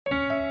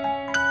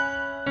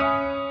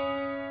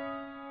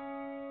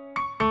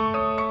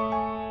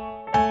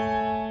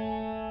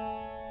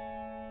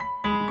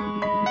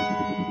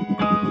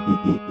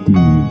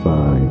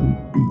Divine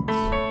Beats.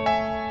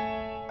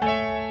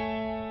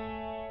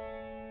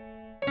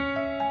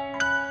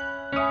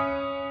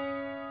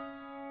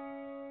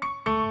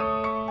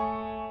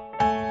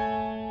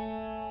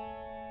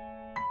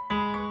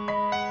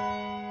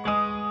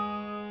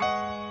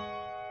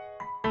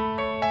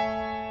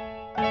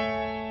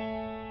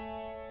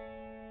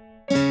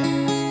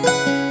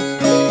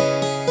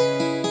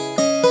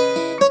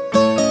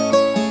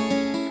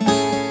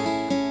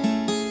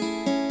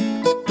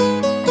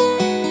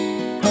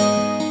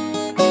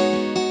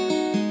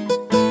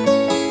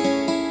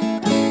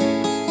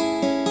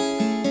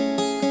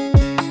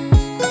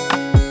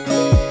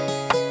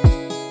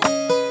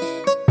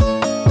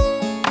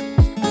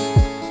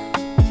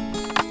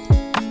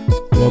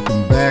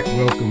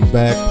 Welcome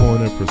back,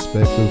 Point of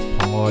Perspective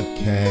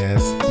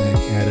Podcast,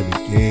 back at it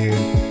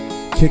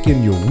again,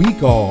 kicking your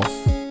week off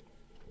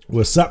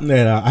with something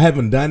that I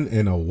haven't done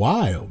in a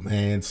while,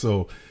 man.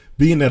 So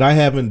being that I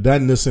haven't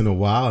done this in a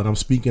while, and I'm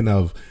speaking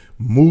of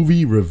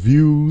movie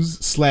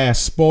reviews /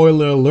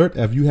 spoiler alert,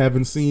 if you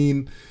haven't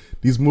seen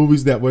these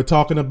movies that we're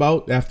talking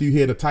about, after you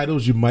hear the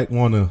titles, you might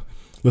want to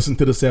listen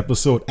to this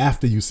episode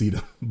after you see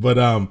them. But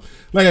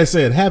like I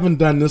said, haven't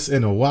done this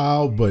in a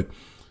while, but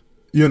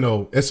you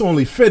know, it's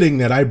only fitting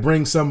that I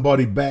bring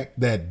somebody back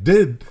that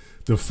did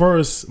the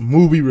first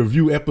movie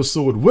review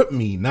episode with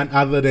me, none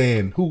other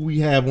than who we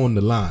have on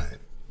the line.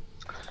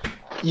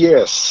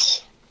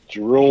 Yes,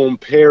 Jerome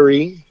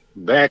Perry,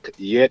 back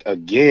yet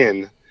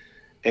again.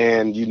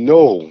 And you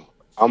know,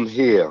 I'm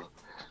here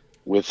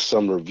with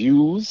some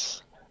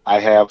reviews.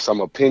 I have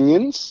some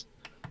opinions.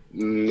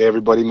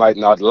 Everybody might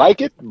not like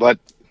it, but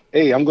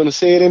hey, I'm going to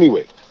say it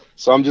anyway.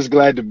 So I'm just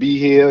glad to be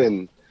here,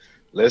 and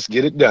let's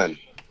get it done.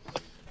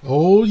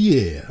 Oh,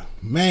 yeah.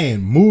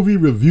 Man, movie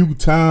review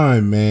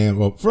time, man.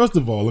 Well, first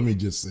of all, let me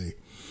just say,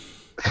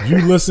 you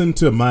listened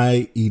to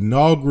my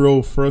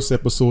inaugural first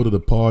episode of the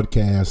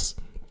podcast.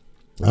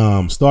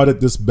 Started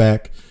this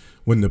back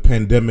when the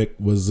pandemic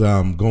was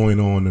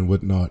going on and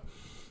whatnot.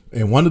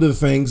 And one of the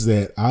things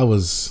that I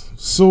was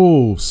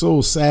so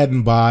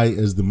saddened by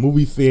is the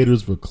movie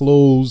theaters were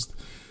closed,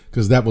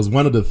 because that was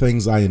one of the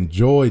things I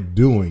enjoyed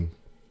doing.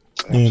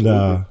 Absolutely. And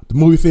the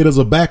movie theaters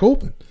are back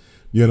open.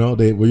 You know,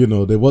 they've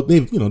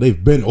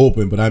been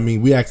open, but I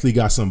mean, we actually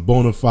got some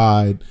bona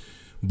fide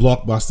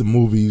blockbuster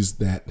movies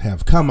that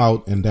have come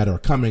out and that are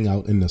coming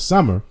out in the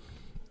summer.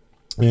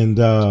 And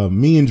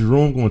me and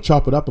Jerome going to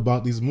chop it up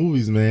about these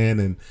movies, man.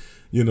 And,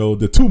 you know,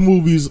 the two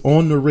movies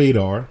on the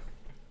radar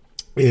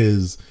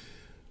is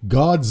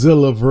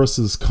Godzilla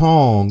vs.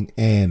 Kong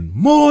and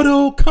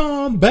Mortal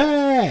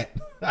Kombat.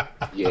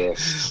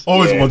 Yes.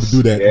 Always wanted to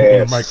do that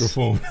on the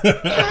microphone.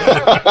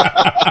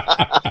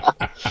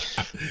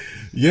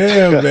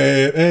 Yeah,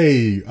 man.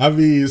 Hey, I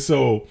mean,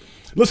 so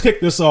let's kick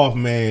this off,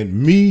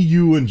 man. Me,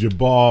 you, and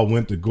Jabbar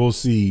went to go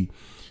see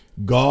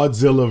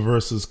Godzilla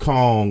vs.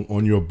 Kong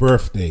on your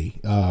birthday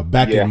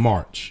back in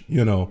March,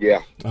 you know.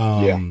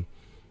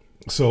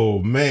 So,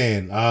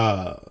 man,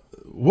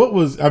 what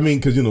was, I mean,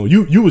 because, you know,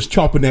 you was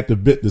chopping at the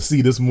bit to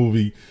see this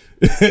movie.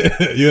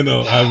 You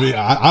know, I mean,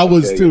 I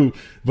was too.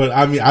 But,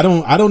 I mean, I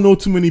don't know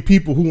too many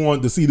people who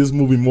wanted to see this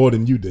movie more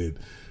than you did.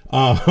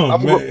 I'm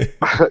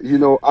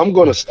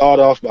going to start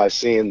off by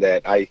saying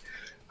that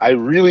I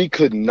really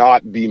could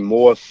not be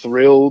more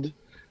thrilled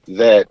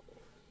that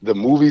the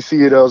movie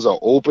theaters are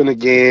open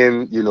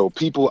again. You know,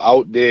 people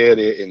out there,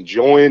 they're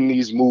enjoying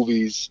these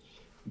movies,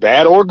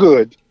 bad or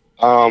good.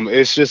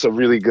 It's just a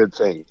really good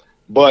thing.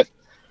 But,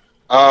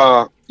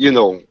 you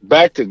know,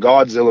 back to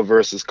Godzilla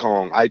versus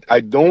Kong, I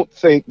don't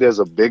think there's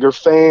a bigger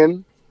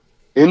fan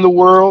in the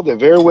world. There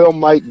very well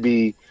might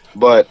be.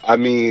 But, I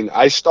mean,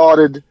 I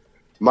started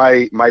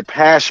my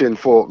passion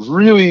for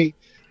really,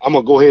 I'm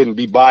going to go ahead and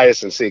be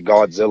biased and say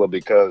Godzilla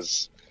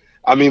because,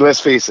 I mean,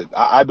 let's face it.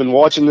 I've been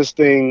watching this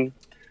thing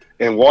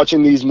and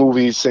watching these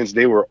movies since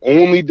they were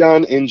only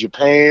done in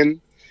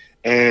Japan,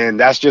 and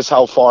that's just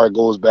how far it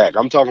goes back.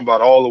 I'm talking about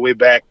all the way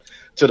back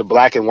to the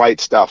black and white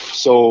stuff.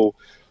 So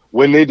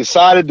when they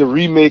decided to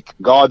remake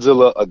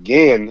Godzilla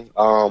again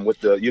with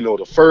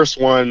the first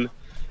one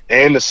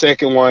and the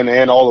second one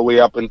and all the way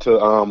up into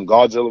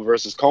Godzilla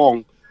versus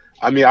Kong,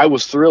 I mean, I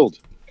was thrilled.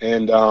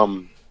 And,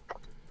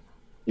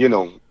 you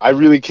know, I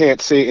really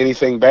can't say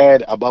anything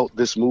bad about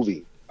this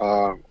movie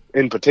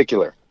in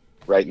particular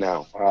right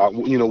now.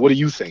 You know, what do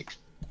you think?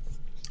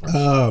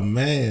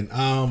 Man,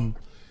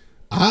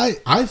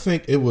 I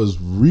think it was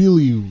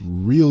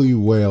really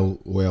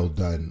well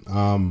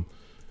done.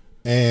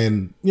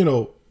 And, you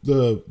know,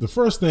 the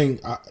first thing,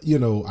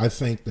 I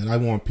think that I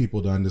want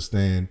people to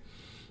understand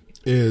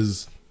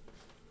is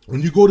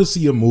when you go to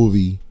see a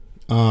movie,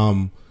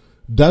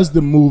 does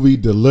the movie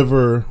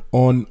deliver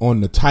on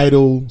the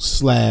title /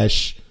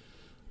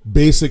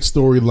 basic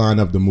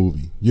storyline of the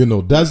movie? You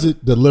know, does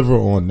it deliver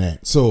on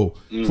that? So,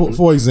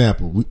 for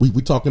example,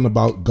 we talking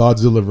about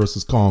Godzilla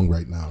versus Kong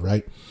right now,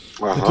 right?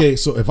 Uh-huh. Okay,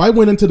 so if I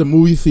went into the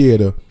movie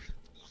theater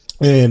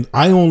and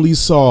I only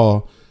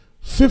saw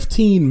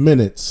 15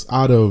 minutes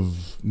out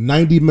of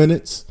 90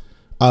 minutes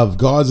of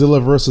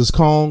Godzilla versus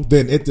Kong,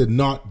 then it did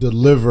not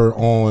deliver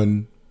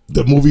on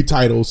the movie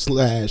title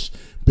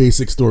 /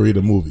 basic story of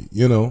the movie,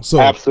 you know? So,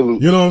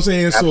 absolutely. You know what I'm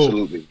saying?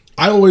 Absolutely. So,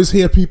 I always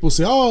hear people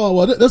say, oh,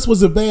 well, this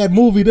was a bad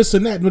movie, this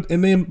and that.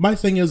 And then my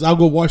thing is, I'll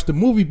go watch the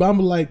movie, but I'm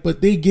like,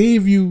 but they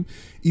gave you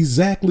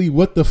exactly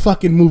what the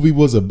fucking movie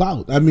was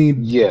about. I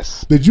mean,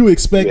 yes. Did you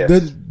expect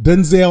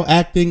Denzel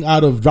acting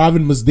out of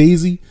Driving Miss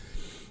Daisy,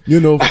 you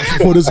know,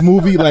 for this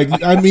movie? Like,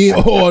 I mean,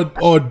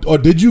 or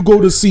did you go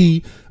to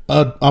see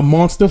a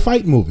monster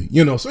fight movie?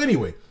 You know, so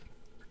anyway.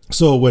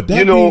 So with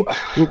that,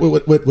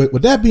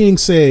 with that being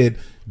said,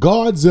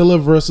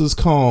 Godzilla versus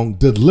Kong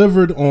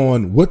delivered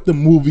on what the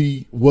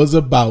movie was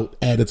about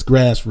at its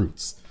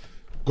grassroots.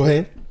 Go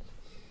ahead.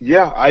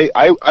 Yeah,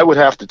 I would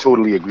have to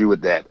totally agree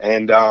with that.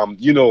 And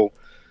you know,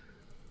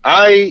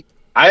 I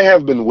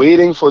have been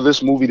waiting for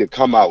this movie to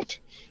come out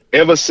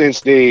ever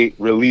since they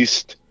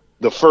released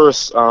the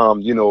first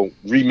you know,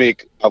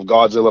 remake of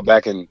Godzilla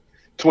back in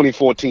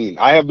 2014.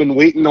 I have been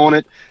waiting on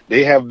it.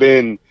 They have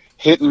been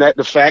hitting at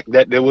the fact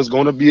that there was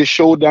going to be a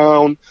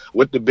showdown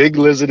with the big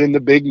lizard and the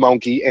big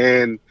monkey,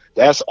 and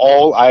that's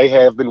all I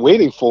have been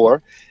waiting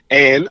for.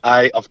 And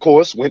I, of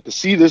course, went to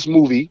see this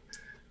movie,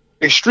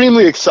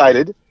 extremely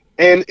excited,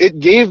 and it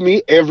gave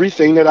me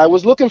everything that I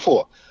was looking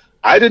for.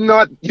 I did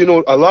not, you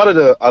know, a lot of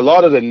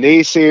the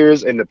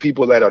naysayers and the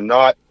people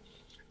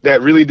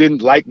that really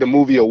didn't like the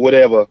movie or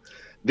whatever,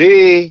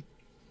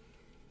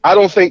 I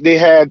don't think they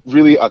had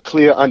really a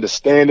clear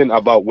understanding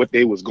about what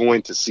they was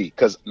going to see.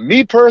 Because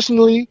me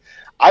personally,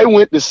 I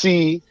went to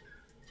see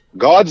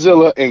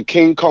Godzilla and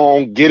King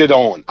Kong get it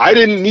on. I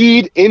didn't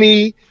need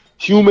any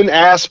human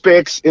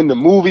aspects in the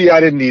movie. I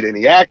didn't need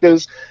any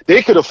actors.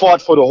 They could have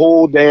fought for the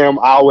whole damn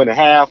hour and a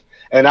half,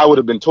 and I would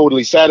have been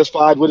totally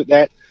satisfied with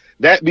it.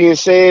 That being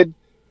said,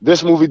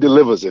 this movie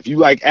delivers. If you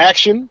like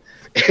action,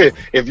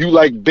 if you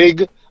like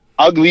big,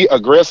 ugly,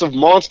 aggressive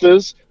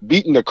monsters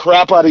beating the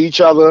crap out of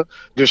each other,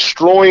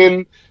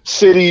 destroying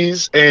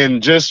cities,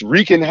 and just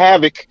wreaking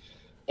havoc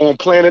on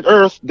planet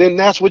Earth, then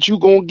that's what you're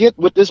gonna get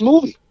with this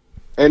movie.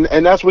 And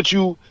if that's what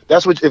you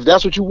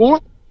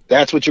want,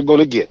 that's what you're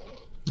gonna get.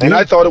 And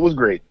I thought it was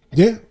great.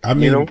 Yeah, I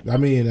mean,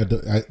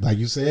 like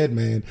you said,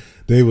 man,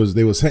 they was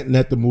hinting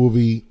at the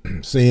movie,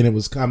 saying it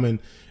was coming,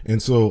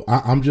 and so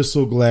I'm just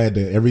so glad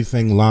that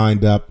everything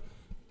lined up.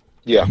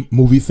 Yeah,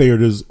 movie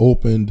theaters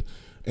opened,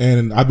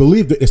 and I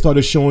believe that it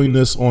started showing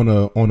this on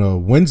a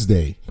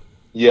Wednesday.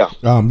 Yeah,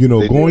 you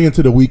know, going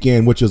into the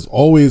weekend, which is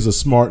always a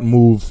smart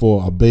move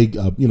for a big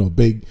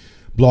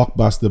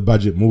blockbuster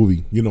budget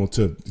movie. You know,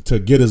 to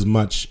get as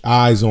much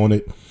eyes on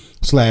it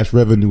 /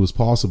 revenue as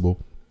possible.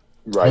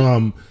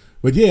 Right.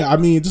 But yeah, I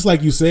mean, just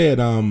like you said,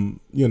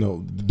 you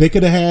know, they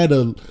could have had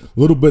a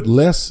little bit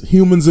less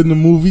humans in the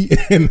movie,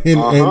 and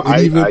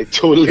I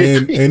totally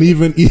agree. And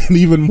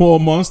even more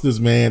monsters,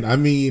 man. I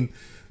mean,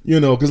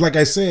 you know, because like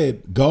I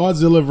said,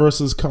 Godzilla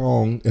versus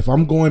Kong. If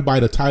I'm going by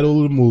the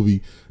title of the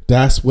movie,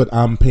 that's what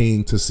I'm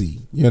paying to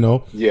see. You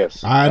know,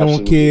 yes, I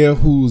don't care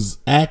who's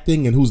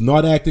acting and who's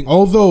not acting.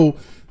 Although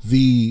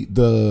the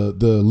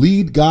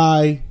lead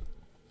guy.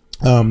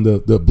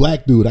 The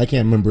black dude, I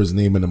can't remember his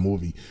name in the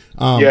movie.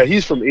 Yeah,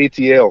 he's from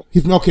ATL.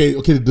 He's from okay.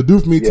 The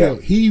dude from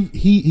ATL. Yeah.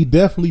 He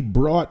definitely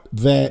brought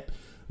that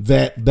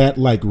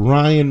like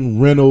Ryan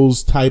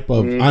Reynolds type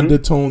of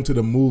undertone to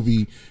the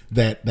movie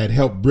that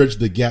helped bridge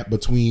the gap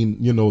between,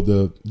 you know,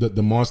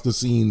 the monster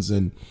scenes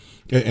and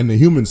the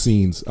human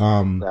scenes.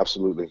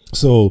 Absolutely.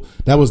 So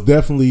that was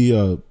definitely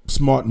a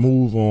smart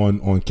move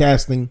on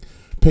casting,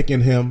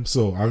 picking him.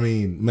 So I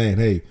mean, man,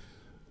 hey.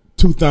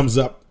 2 thumbs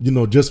up, you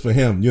know, just for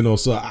him, you know.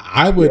 So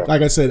I would,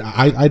 like I said,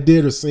 I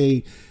dare to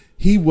say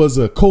he was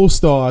a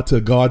co-star to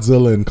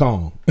Godzilla and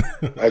Kong.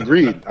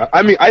 Agreed.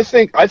 I mean, I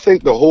think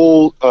the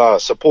whole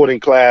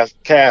supporting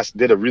cast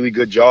did a really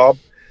good job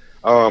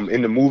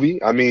in the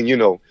movie. I mean, you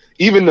know,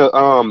 even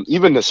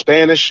the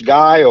Spanish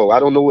guy, or I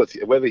don't know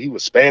whether he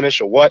was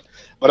Spanish or what,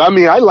 but I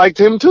mean, I liked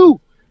him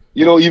too.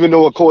 You know, even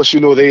though of course,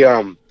 you know, they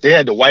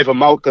had to wipe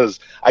him out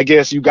because I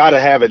guess you got to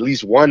have at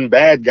least one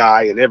bad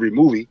guy in every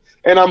movie.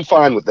 And I'm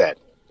fine with that.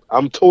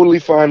 I'm totally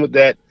fine with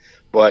that.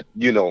 But,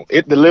 you know,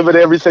 it delivered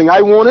everything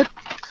I wanted.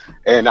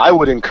 And I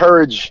would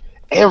encourage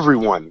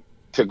everyone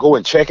to go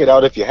and check it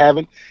out if you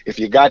haven't. If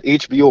you got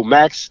HBO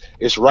Max,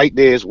 it's right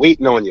there. It's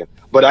waiting on you.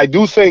 But I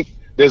do think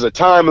there's a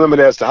time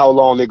limit as to how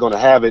long they're going to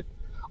have it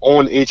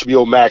on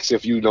HBO Max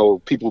if, you know,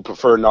 people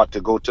prefer not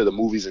to go to the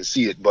movies and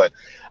see it. But,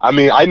 I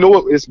mean, I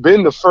know it's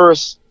been the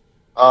first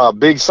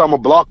big summer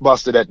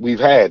blockbuster that we've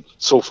had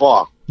so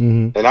far.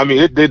 Mm-hmm. And, I mean,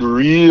 it did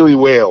really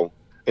well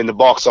in the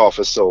box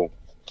office, so,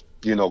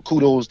 you know,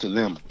 kudos to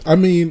them. I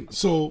mean,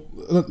 so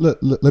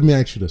let me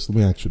ask you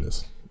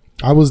this.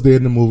 I was there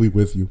in the movie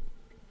with you.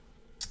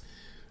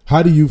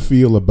 How do you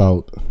feel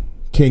about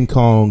King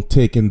Kong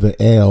taking the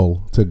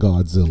L to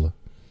Godzilla?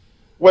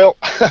 Well,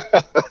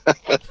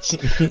 it's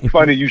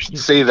funny you should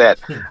say that.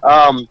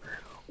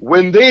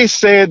 When they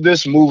said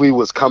this movie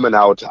was coming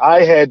out,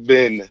 I had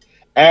been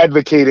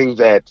advocating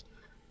that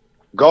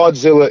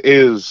Godzilla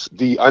is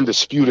the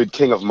undisputed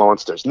king of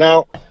monsters.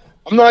 Now,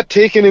 I'm not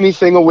taking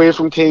anything away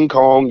from King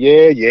Kong.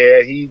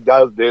 Yeah, he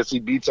does this. He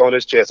beats on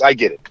his chest. I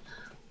get it.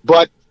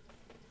 But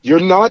You're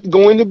not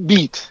going to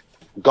beat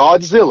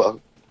Godzilla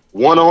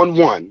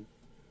one-on-one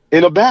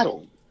in a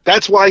battle.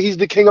 That's why he's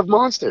the king of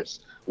monsters.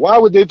 Why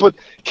would they put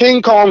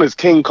King Kong as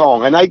King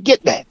Kong? And I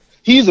get that.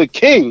 He's a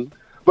king,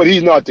 but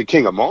he's not the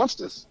king of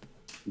monsters.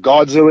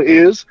 Godzilla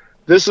is.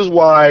 This is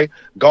why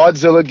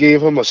Godzilla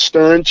gave him a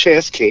stern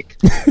chest kick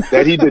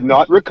that he did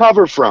not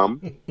recover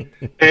from.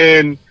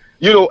 And,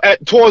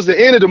 towards the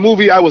end of the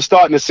movie, I was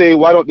starting to say,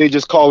 why don't they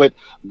just call it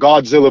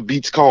Godzilla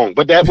beats Kong?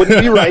 But that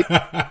wouldn't be right.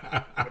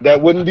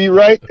 That wouldn't be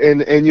right.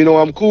 And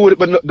I'm cool with it.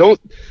 But no,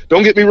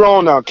 don't get me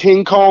wrong now.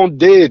 King Kong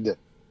did.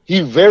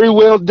 He very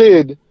well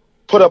did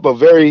put up a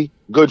very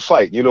good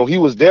fight. He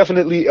was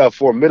definitely a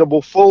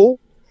formidable foe,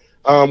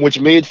 which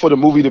made for the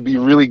movie to be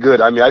really good.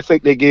 I mean, I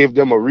think they gave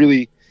them a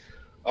really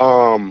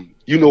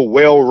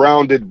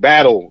well-rounded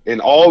battle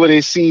in all of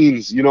their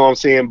scenes, you know what I'm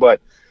saying?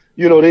 But,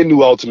 they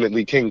knew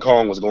ultimately King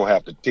Kong was going to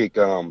have to take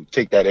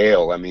that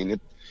L. I mean,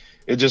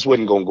 it just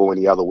wasn't going to go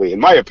any other way, in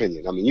my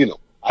opinion. I mean,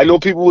 I know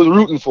people was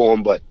rooting for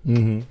him, but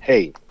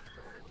hey,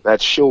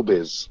 that's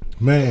showbiz.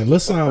 Man,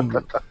 let's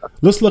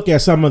look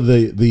at some of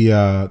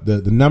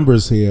the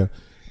numbers here.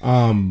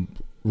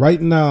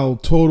 Right now,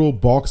 total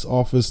box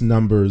office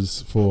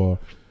numbers for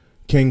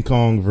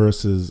Godzilla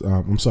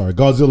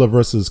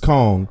versus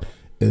Kong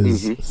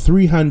is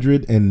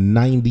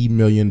 $390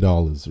 million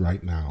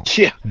right now.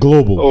 Yeah.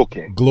 Global.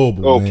 Okay.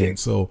 Global, man.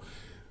 So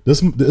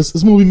this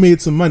movie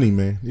made some money,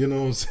 man. You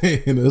know what I'm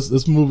saying?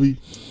 This movie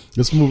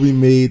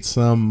made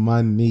some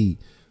money.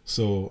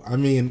 So I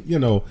mean,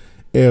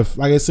 if,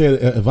 like I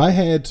said, if I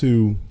had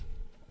to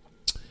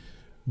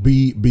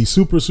be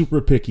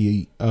super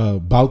picky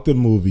about the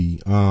movie,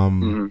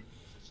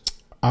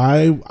 I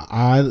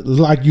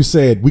like you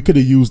said, we could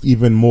have used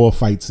even more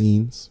fight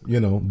scenes.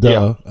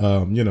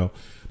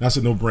 That's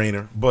a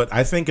no-brainer. But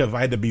I think if I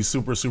had to be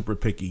super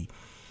picky,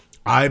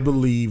 I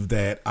believe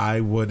that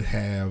I would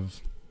have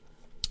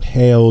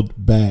held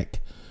back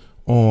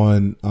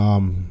on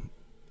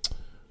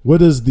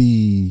what is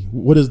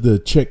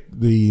the chick,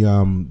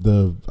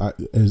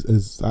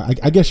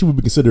 I guess you would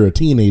be considered a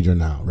teenager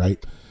now,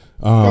 right?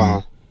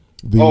 From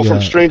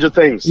Stranger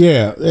Things.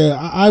 Yeah,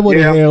 I would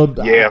have held.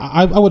 Yeah.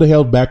 I would have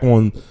held back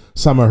on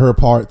some of her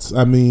parts.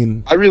 I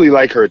mean, I really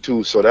like her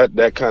too, so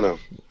that kind of.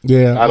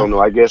 Yeah, I don't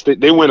know. I guess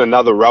they went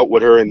another route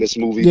with her in this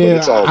movie. Yeah, but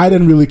it's all I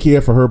didn't really care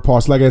for her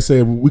parts. Like I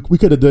said, we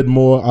could have did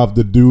more of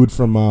the dude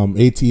from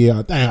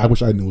ATL. Dang, I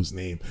wish I knew his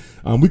name.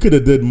 We could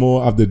have did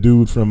more of the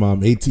dude from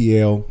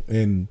ATL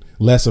and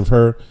less of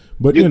her.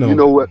 But you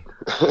know what?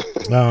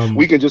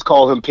 We can just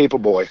call him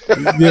Paperboy.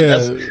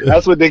 Yeah,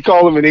 that's what they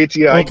call him in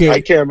ATL. Okay. I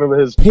can't remember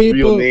his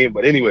real name,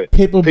 but anyway,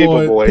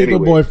 Paperboy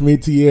anyway. from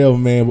ATL,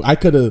 man. I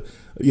could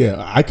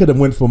have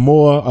went for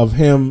more of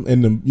him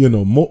and the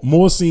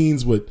more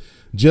scenes with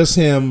just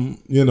him,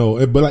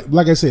 but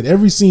like I said,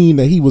 every scene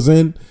that he was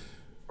in,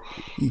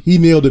 he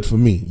nailed it for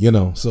me,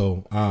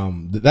 So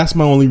that's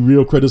my only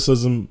real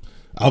criticism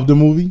of the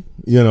movie,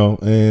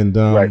 and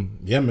right.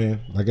 Yeah,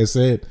 man. Like I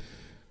said,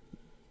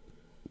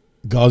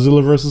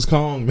 Godzilla versus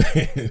Kong,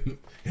 man.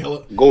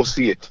 Go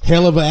see it.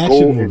 Hell of an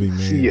action movie,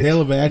 man.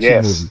 Hell of an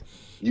action movie.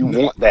 You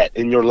want that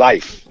in your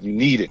life. You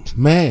need it.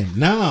 Man,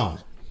 now.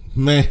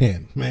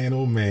 Man,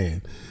 oh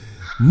man.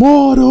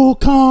 Mortal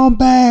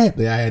Kombat.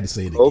 I had to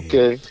say it again.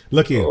 Okay.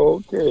 Look here.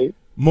 Okay.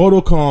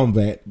 Mortal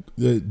Kombat.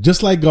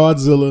 Just like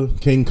Godzilla,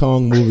 King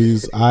Kong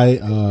movies,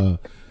 I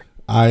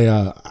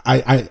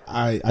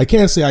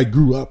can't say I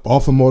grew up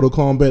off of Mortal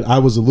Kombat. I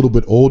was a little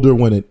bit older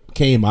when it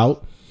came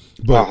out.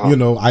 But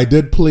I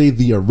did play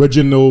the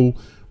original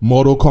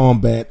Mortal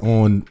Kombat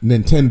on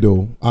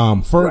Nintendo.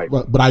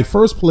 But I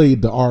first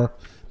played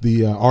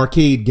the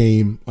arcade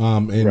game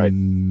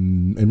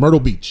in Myrtle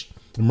Beach.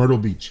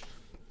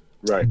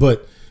 Right.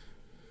 But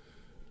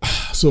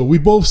so we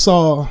both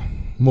saw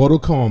Mortal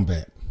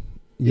Kombat.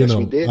 We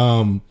did.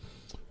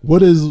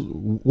 What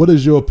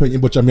is your opinion?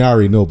 Which I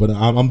already know, but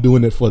I'm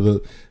doing it for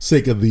the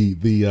sake of the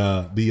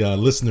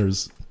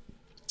listeners.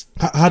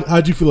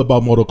 How'd you feel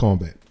about Mortal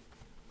Kombat?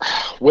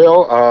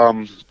 Well,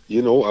 I'm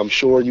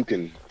sure you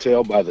can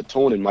tell by the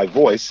tone in my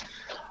voice.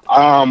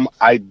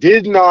 I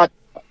did not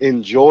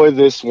enjoy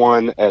this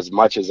one as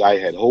much as I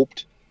had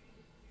hoped.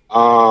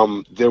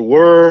 There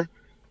were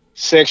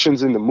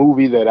sections in the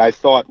movie that I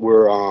thought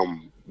were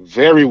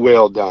very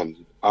well done.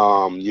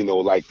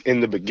 Like in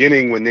the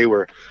beginning when they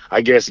were,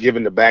 I guess,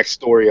 given the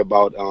backstory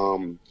about,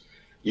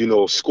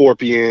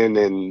 Scorpion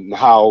and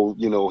how,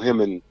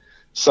 him and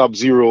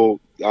Sub-Zero,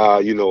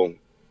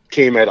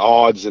 came at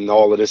odds and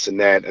all of this and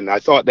that. And I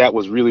thought that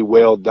was really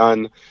well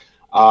done.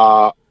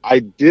 I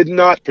did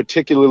not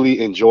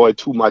particularly enjoy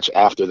too much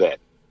after that.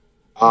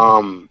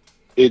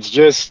 It's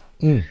just,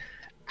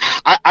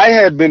 I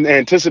had been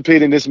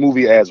anticipating this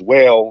movie as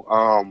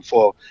well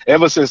for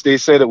ever since they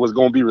said it was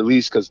going to be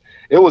released, because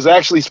it was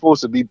actually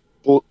supposed to be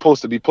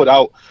put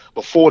out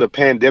before the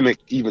pandemic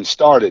even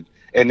started,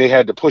 and they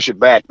had to push it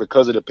back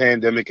because of the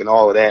pandemic and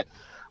all of that.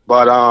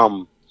 But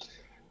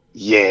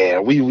yeah,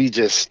 we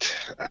just,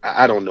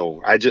 I don't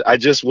know. I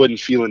just wasn't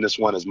feeling this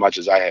one as much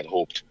as I had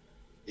hoped.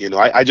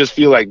 I just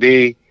feel like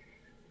they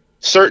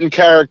certain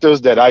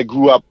characters that I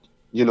grew up,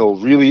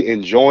 really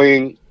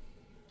enjoying.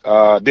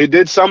 They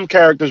did some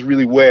characters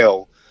really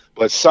well,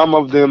 but some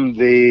of them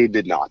they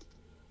did not.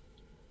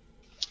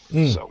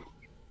 Mm. So,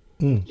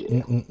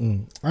 yeah.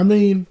 I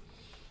mean,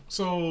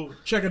 so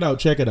check it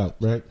out,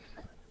 right?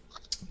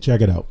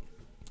 Check it out.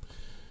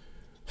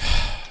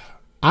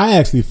 I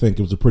actually think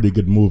it was a pretty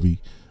good movie.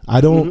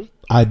 I do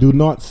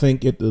not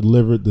think it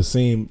delivered the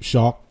same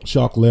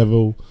shock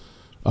level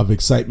of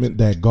excitement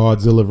that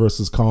Godzilla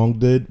versus Kong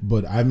did,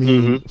 but I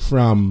mean,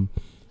 from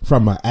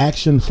an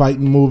action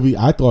fighting movie,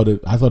 I thought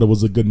it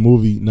was a good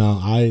movie. Now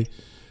I've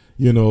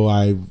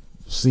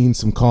seen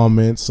some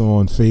comments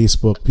on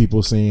Facebook,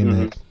 people saying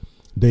that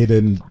they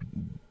didn't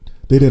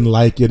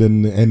like it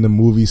and the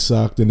movie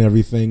sucked and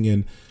everything.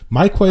 And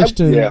my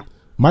question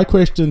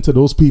to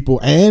those people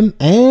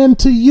and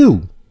to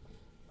you,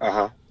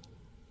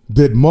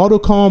 did Mortal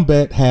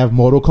Kombat have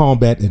Mortal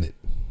Kombat in it?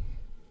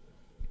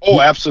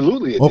 Oh,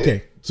 absolutely.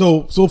 Okay.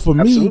 So for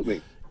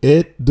me,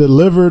 it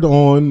delivered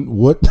on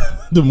what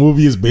the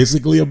movie is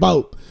basically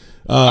about.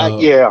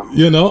 Once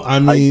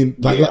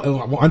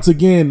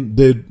again,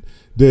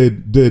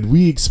 did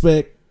we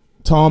expect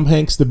Tom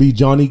Hanks to be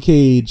Johnny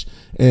Cage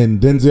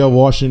and Denzel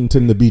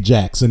Washington to be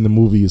Jax in the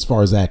movie as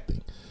far as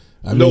acting?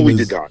 We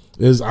did not.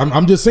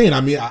 I'm just saying.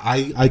 I mean,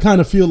 I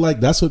kind of feel like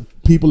that's what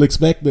people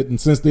expected, and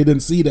since they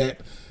didn't see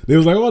that, they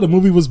was like, "Oh, the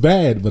movie was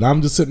bad." But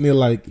I'm just sitting there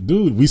like,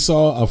 dude, we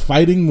saw a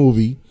fighting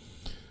movie,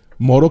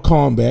 Mortal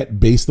Kombat,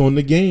 based on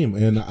the game,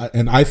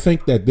 and I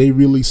think that they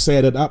really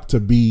set it up to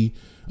be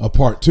a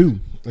part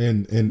two.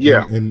 And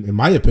in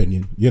my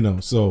opinion,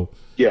 so.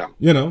 Yeah.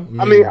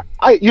 I mean,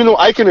 I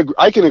can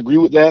agree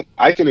with that.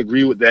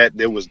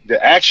 The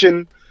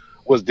action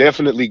was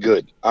definitely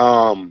good.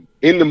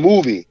 In the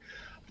movie,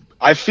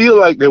 I feel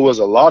like there was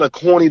a lot of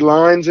corny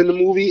lines in the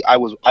movie.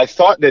 I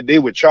thought that they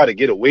would try to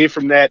get away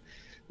from that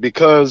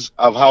because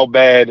of how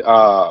bad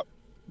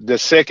the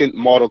second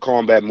Mortal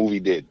Kombat movie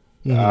did.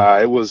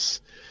 It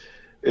was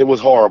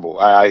horrible.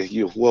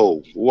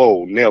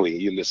 Whoa,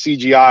 Nelly. The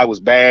CGI was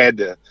bad.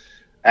 The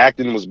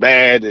acting was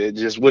bad. It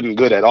just wasn't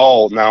good at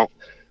all. Now,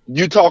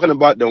 you talking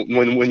about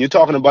when you're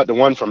talking about the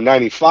one from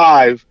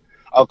 '95,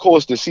 of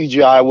course the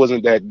CGI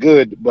wasn't that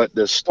good, but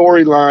the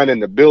storyline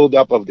and the build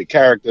up of the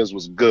characters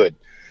was good.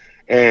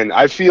 And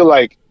I feel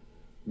like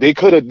they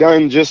could have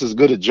done just as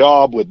good a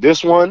job with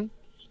this one.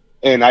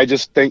 And I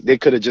just think they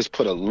could have just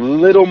put a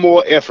little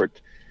more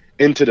effort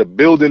into the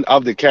building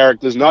of the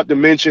characters, not to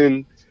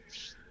mention,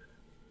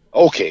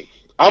 okay,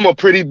 I'm a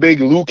pretty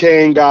big Liu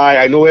Kang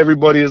guy. I know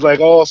everybody is like,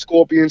 oh,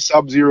 Scorpion,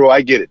 Sub-Zero.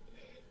 I get it.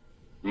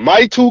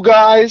 My two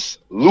guys,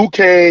 Liu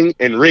Kang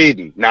and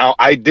Raiden. Now,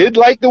 I did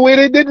like the way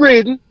they did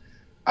Raiden.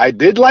 I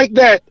did like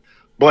that,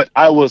 but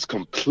I was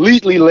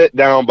completely let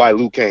down by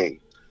Liu Kang.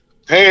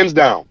 Hands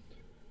down.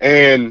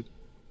 And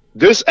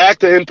this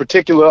actor in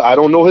particular, I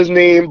don't know his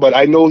name, but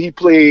I know he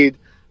played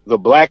the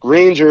Black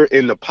Ranger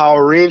in the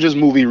Power Rangers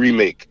movie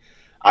remake.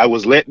 I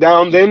was let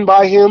down then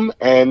by him,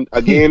 and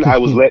again, I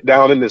was let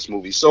down in this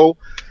movie. So,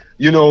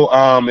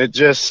 it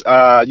just,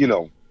 I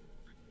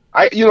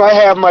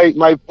have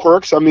my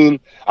quirks. I mean,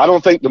 I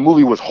don't think the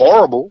movie was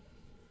horrible.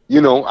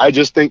 I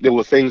just think there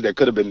were things that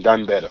could have been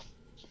done better.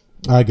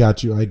 I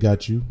got you. I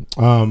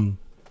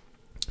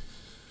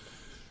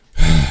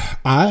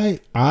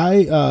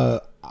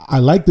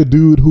like the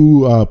dude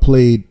who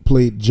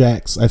played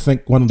Jax. I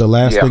think one of the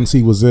last things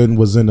he was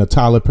in a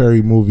Tyler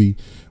Perry movie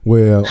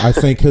where I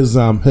think his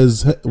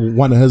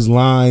one of his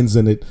lines,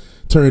 and it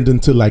turned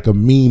into like a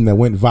meme that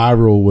went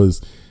viral,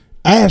 was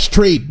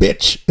 "ashtray,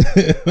 bitch."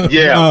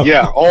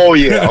 Oh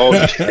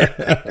yeah.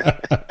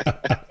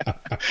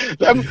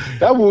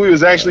 That movie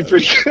was actually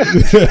pretty good.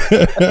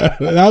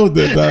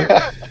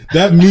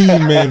 that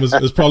meme, man,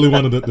 was probably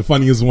one of the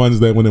funniest ones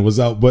that when it was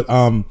out. But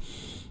I've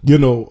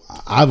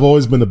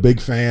always been a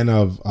big fan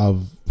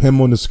of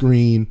him on the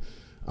screen.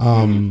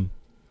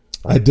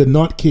 I did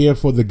not care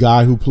for the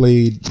guy who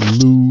played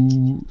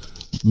Liu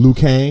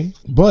Kang,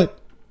 but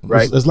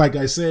it's like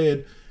I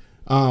said,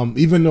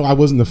 even though I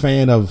wasn't a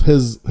fan of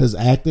his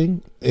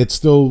acting, it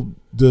still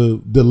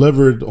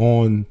delivered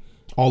on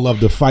all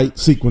of the fight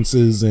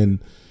sequences and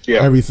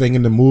everything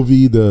in the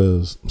movie,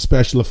 the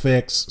special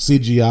effects,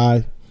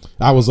 CGI.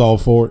 I was all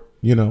for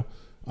it,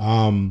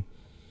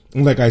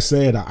 like I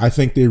said, I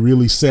think they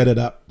really set it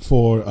up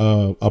for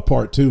a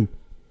part two.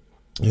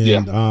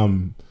 And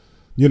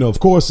of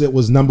course it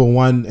was number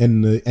one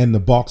in the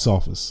box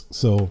office.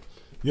 So,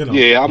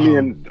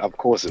 of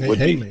course it would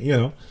be.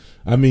 Man,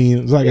 I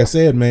mean, like I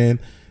said,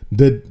 man,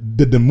 did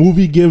the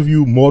movie give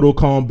you Mortal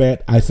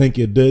Kombat? I think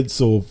it did.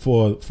 So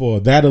for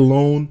that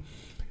alone,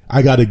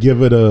 I got to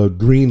give it a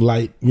green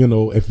light.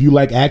 If you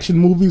like action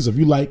movies, if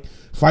you like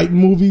fighting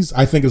movies,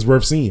 I think it's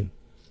worth seeing.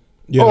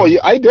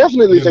 I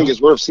definitely think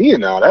it's worth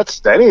seeing now.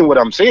 That ain't what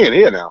I'm saying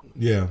here now.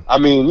 Yeah. I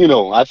mean,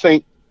 I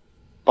think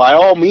by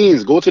all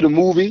means go to the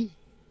movie,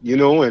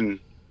 and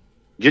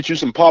get you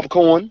some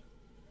popcorn.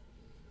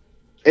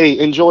 Hey,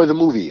 enjoy the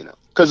movie,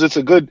 because it's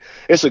a good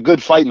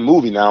fighting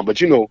movie now. But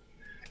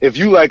if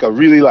you like a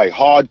really like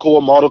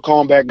hardcore Mortal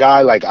Kombat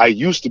guy, like I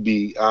used to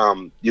be,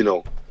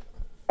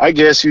 I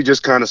guess you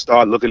just kind of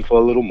start looking for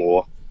a little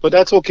more. But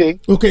that's okay.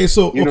 Okay,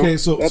 so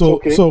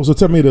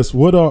tell me this: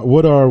 what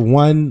are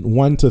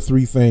one to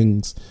three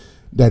things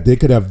that they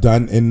could have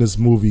done in this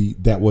movie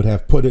that would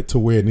have put it to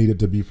where it needed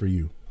to be for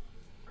you?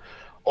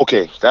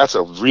 Okay, that's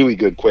a really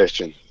good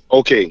question.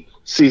 Okay,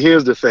 see,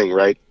 here's the thing,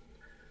 right?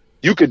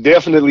 You could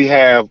definitely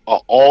have an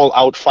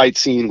all-out fight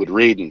scene with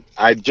Raiden.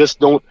 I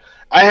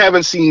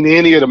haven't seen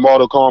any of the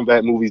Mortal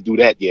Kombat movies do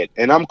that yet,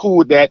 and I'm cool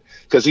with that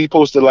because he's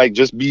supposed to like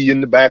just be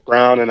in the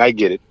background, and I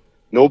get it,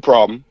 no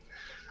problem.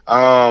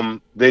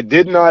 They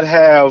did not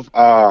have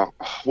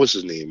what's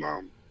his name?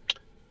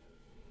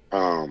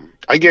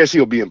 I guess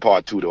he'll be in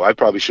part 2 though. I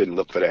probably shouldn't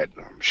look for that.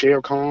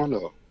 Shao Kahn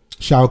or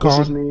Shao Kahn.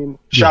 What's his name?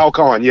 Shao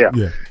Kahn. Yeah.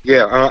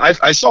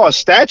 I saw a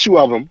statue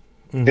of him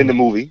in the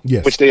movie,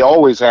 which they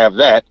always have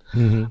that.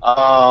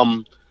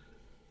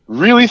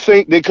 Really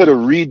think they could have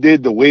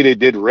redid the way they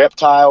did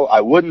Reptile.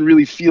 I wasn't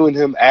really feeling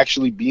him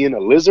actually being a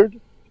lizard.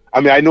 I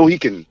mean, I know he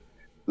can.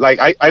 Like,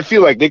 I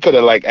feel like they could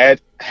have like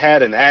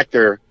had an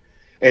actor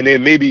and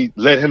then maybe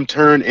let him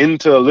turn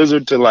into a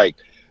lizard to like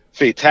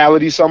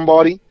fatality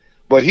somebody.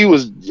 But it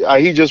was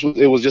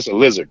just a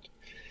lizard.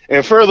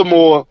 And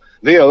furthermore,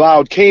 they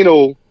allowed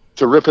Kano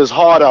to rip his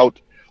heart out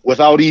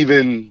without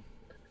even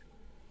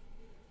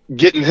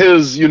getting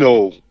his,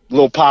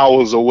 little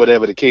powers or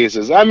whatever the case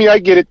is. I mean, I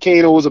get it.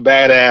 Kano was a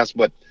badass,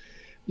 but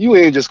you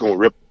ain't just going to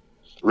rip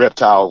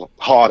Reptile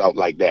heart out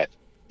like that.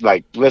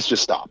 Like, let's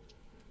just stop.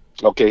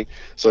 Okay.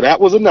 So that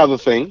was another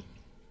thing.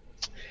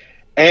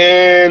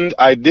 And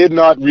I did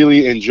not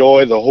really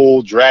enjoy the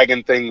whole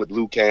dragon thing with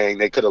Liu Kang.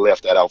 They could have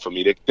left that out for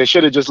me. They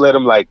should have just let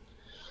him, like,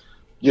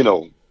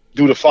 do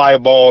the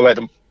fireball at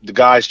the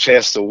guy's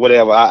chest or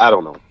whatever. I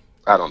don't know.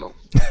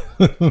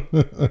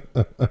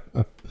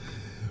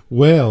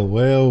 Well.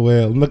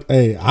 Look,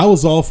 hey, I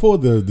was all for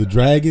the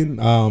dragon.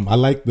 I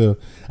like the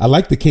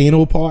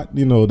Kano part.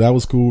 That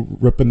was cool,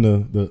 ripping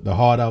the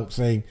heart out.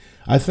 Saying,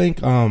 I think,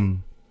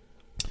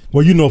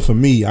 for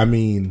me, I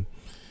mean,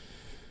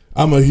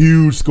 I'm a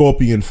huge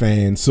Scorpion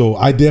fan, so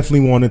I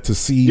definitely wanted to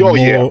see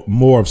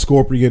more of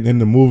Scorpion in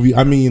the movie.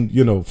 I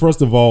mean,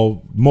 first of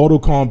all, Mortal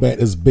Kombat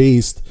is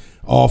based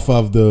off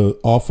of the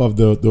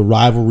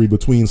rivalry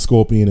between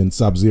Scorpion and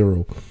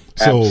Sub-Zero.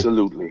 So,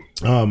 absolutely.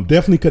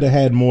 Definitely could have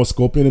had more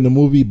Scorpion in the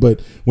movie,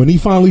 but when he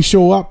finally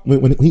showed up,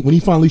 when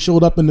he finally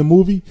showed up in the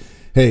movie,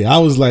 hey, I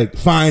was like,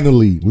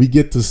 finally, we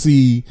get to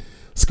see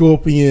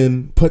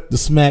Scorpion put the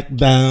smack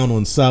down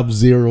on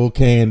Sub-Zero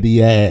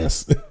candy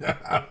ass.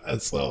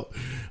 So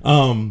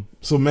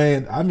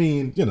man, I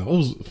mean, it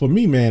was, for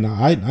me, man,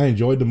 I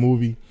enjoyed the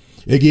movie.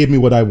 It gave me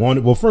what I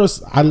wanted. Well,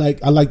 first, I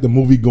like the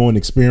movie going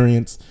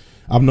experience.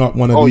 I'm not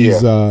one of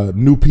these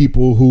new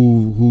people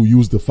who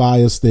use the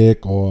Fire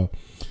Stick or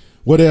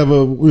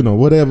whatever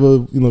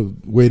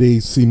way they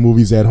see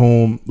movies at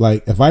home.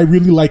 Like, if I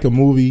really like a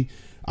movie,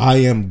 I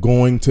am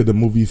going to the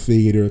movie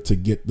theater to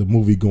get the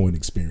movie going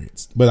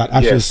experience. But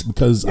I just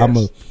because I'm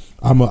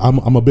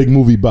a big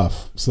movie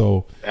buff,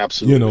 so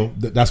absolutely,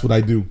 that's what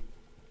I do.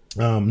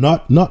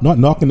 Not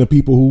knocking the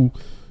people who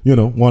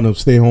want to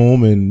stay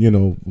home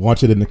and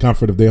watch it in the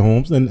comfort of their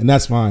homes, and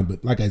that's fine.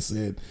 But like I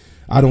said,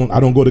 I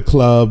don't go to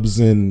clubs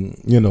and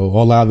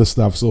all that other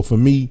stuff. So for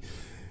me,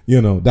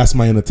 that's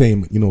my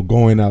entertainment.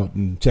 Going out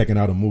and checking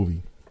out a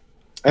movie.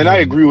 And I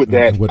agree with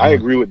that. I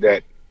agree with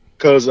that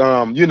because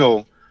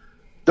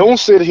don't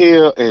sit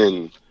here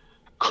and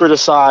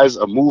criticize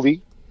a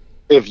movie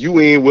if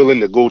you ain't willing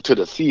to go to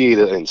the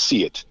theater and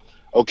see it,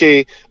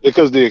 okay?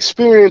 Because the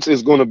experience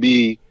is going to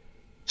be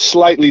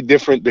slightly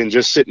different than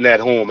just sitting at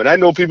home. And I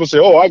know people say,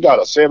 oh, I got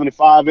a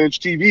 75-inch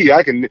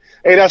TV.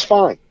 Hey, that's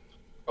fine,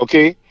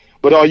 okay?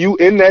 But are you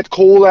in that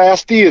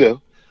cold-ass theater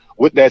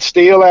with that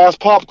stale-ass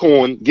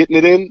popcorn getting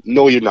it in?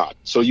 No, you're not.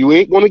 So you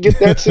ain't going to get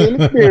that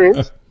same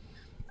experience.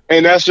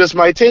 And that's just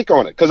my take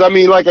on it. Because, I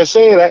mean, like I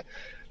said,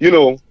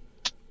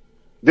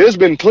 there's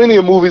been plenty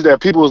of movies that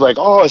people was like,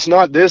 oh, it's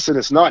not this and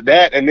it's not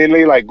that. And then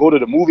they like go to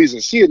the movies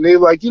and see it. And they're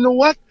like, you know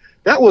what?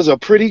 That was a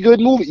pretty good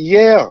movie.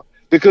 Yeah,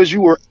 because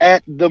you were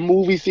at the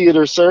movie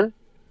theater, sir,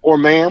 or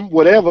ma'am,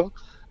 whatever.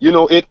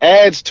 It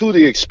adds to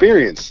the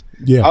experience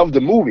of the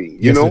movie,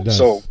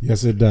 So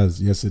yes, it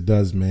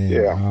does, man.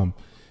 Yeah.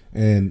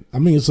 And I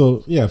mean,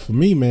 so yeah, for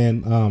me,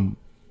 man,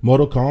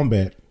 Mortal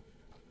Kombat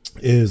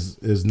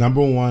is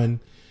number one.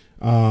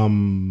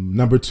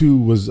 Number two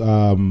was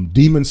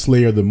Demon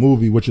Slayer the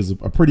movie, which is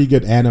a pretty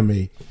good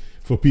anime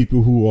for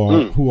people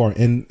who are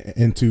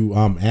into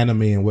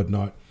anime and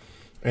whatnot.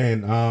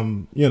 And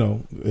and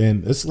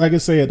it's like I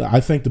said, I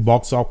think the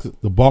box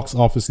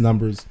office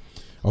numbers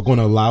are going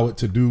to allow it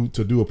to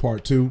do a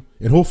part 2,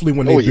 and hopefully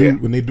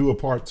when they do a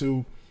part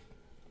 2,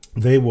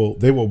 they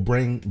will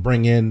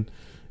bring in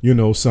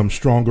some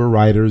stronger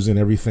writers and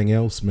everything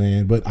else,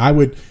 man. But I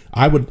would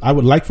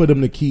like for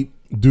them to keep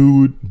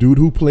dude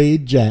who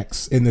played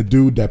Jax and the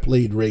dude that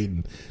played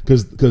Raiden,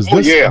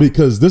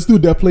 because this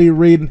dude that played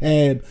Raiden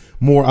had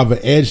more of an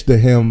edge to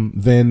him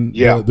than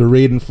the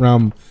Raiden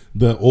from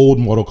the old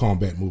Mortal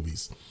Kombat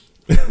movies.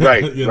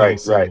 Right, You know, right,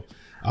 so right.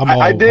 I'm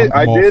I did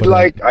all for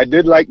that. I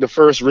did like the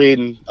first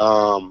Raiden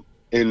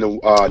in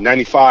the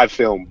 '95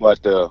 film,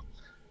 but the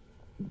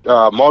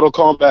Mortal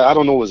Kombat, I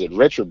don't know, was it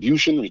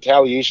Retribution,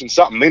 Retaliation,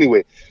 something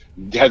anyway.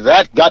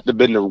 That got to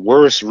been the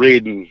worst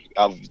Raiden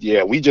of,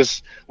 yeah, we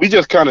just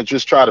kind of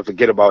just try to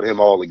forget about him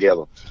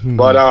altogether.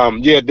 But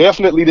yeah,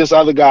 definitely this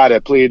other guy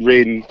that played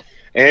Raiden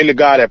and the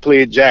guy that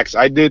played Jax,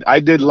 I did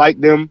like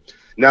them.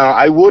 Now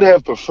I would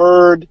have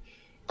preferred,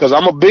 because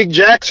I'm a big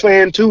Jax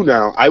fan too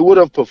now, I would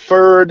have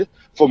preferred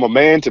for my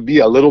man to be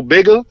a little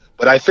bigger,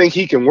 but I think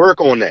he can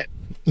work on that.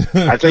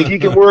 I think he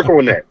can work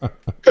on that,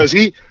 because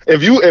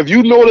if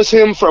you notice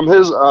him from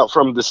his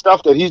from the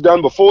stuff that he's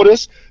done before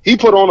this, he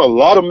put on a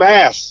lot of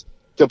mass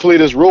to play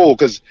this role,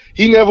 because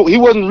he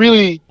wasn't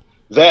really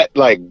that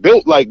like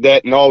built like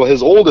that in all of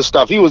his older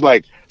stuff. He was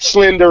like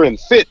slender and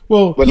fit,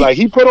 Well, but like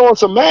he put on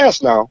some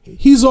mass now.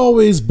 he's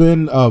always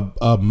been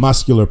a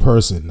muscular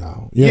person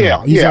now.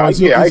 Yeah, He's yeah,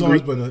 always, yeah, I he's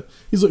always agree. been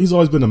he's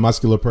always been a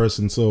muscular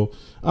person. So,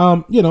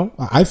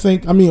 I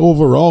think, I mean,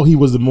 overall, he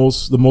was the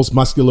most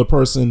muscular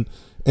person,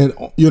 and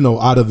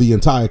out of the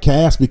entire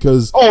cast,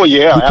 because Oh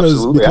yeah,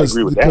 absolutely, I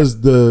agree with that.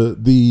 because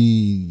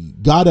the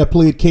guy that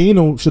played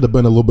Kano should have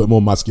been a little bit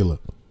more muscular.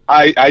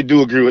 I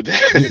do agree with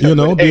that. Hey,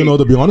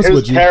 To be honest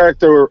with you.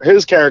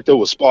 His character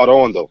was spot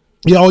on though.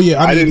 Yeah, oh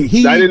yeah. I mean,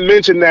 didn't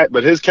mention that,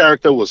 but his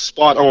character was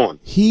spot on.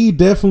 he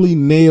definitely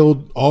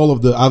nailed all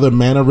of the other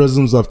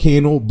mannerisms of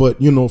Kano, but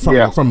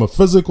from a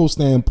physical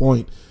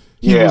standpoint,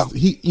 Yeah.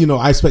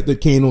 I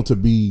expected Kano to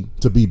be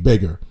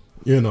bigger,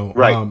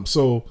 Right.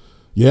 So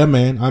yeah,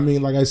 man. I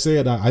mean, like I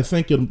said, I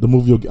think the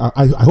movie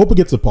I hope it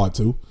gets a part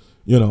 2,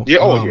 Yeah,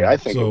 I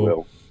think it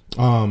will.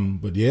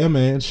 But yeah,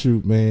 man,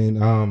 shoot,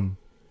 man.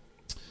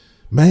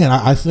 Man,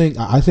 I think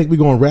we're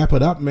gonna wrap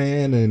it up,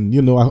 man, and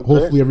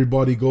hopefully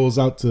everybody goes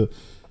out to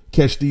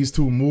catch these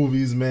 2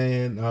 movies,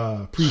 man.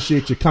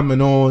 Appreciate you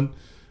coming on.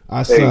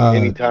 I saw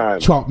anytime.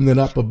 chopping it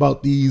up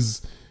about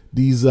these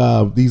movies.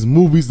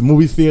 The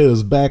movie theater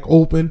is back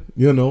open,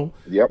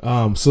 Yep.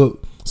 So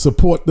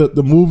support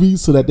the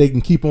movies so that they can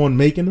keep on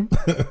making them.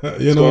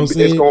 You know what I'm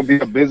saying? It's gonna be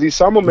a busy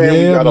summer, man.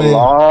 Yeah, We got man. a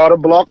lot of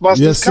blockbusters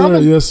Yes, sir.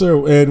 coming. Yes,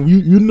 sir. And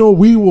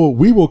we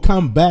will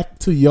come back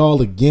to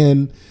y'all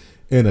again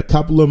in a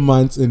couple of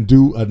months and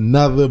do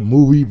another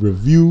movie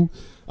review.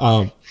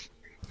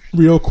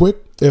 Real quick,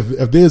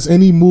 if there's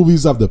any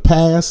movies of the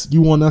past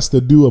you want us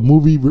to do a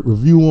movie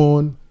review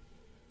on,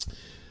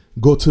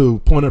 go to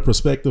Point of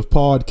Perspective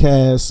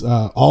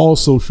Podcast, all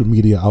social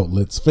media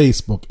outlets,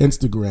 Facebook,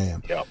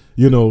 Instagram.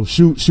 Yep.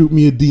 Shoot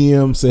me a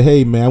DM, say,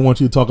 hey man, I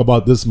want you to talk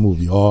about this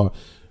movie, or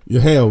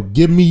hell,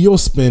 give me your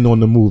spin on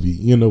the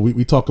movie.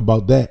 We talk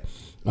about that.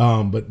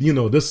 But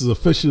this is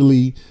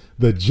officially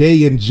the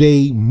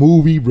J&J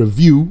movie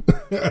review.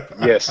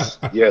 Yes,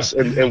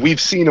 and we've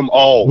seen them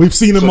all. We've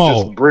seen them So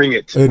all. Just bring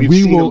it. And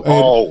We've seen them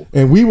all.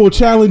 and we will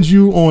challenge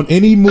you on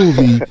any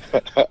movie,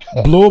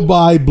 blow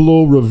by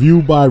blow,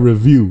 review by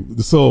review.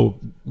 So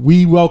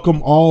we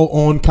welcome all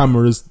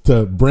oncomers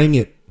to bring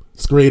it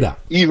straight up.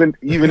 Even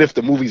if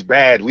the movie's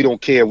bad, we don't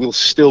care. We'll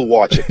still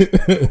watch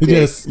it.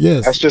 Yes.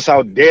 That's just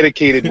how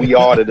dedicated we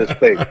are to this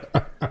thing.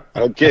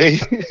 Okay.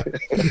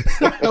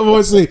 I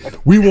want to say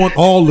we want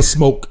all the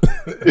smoke.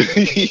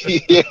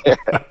 Yeah.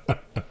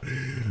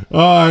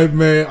 All right,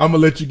 man. I'm gonna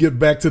let you get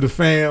back to the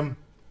fam.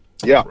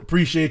 Yeah.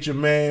 Appreciate you,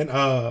 man.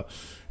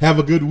 Have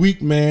a good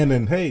week, man.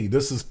 And hey,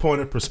 this is Point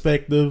of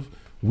Perspective.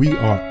 We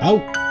are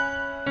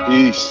out.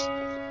 Peace.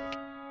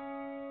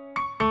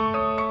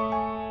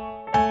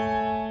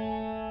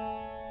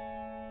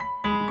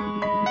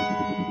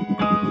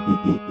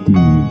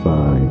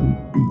 Divine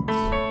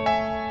Beats.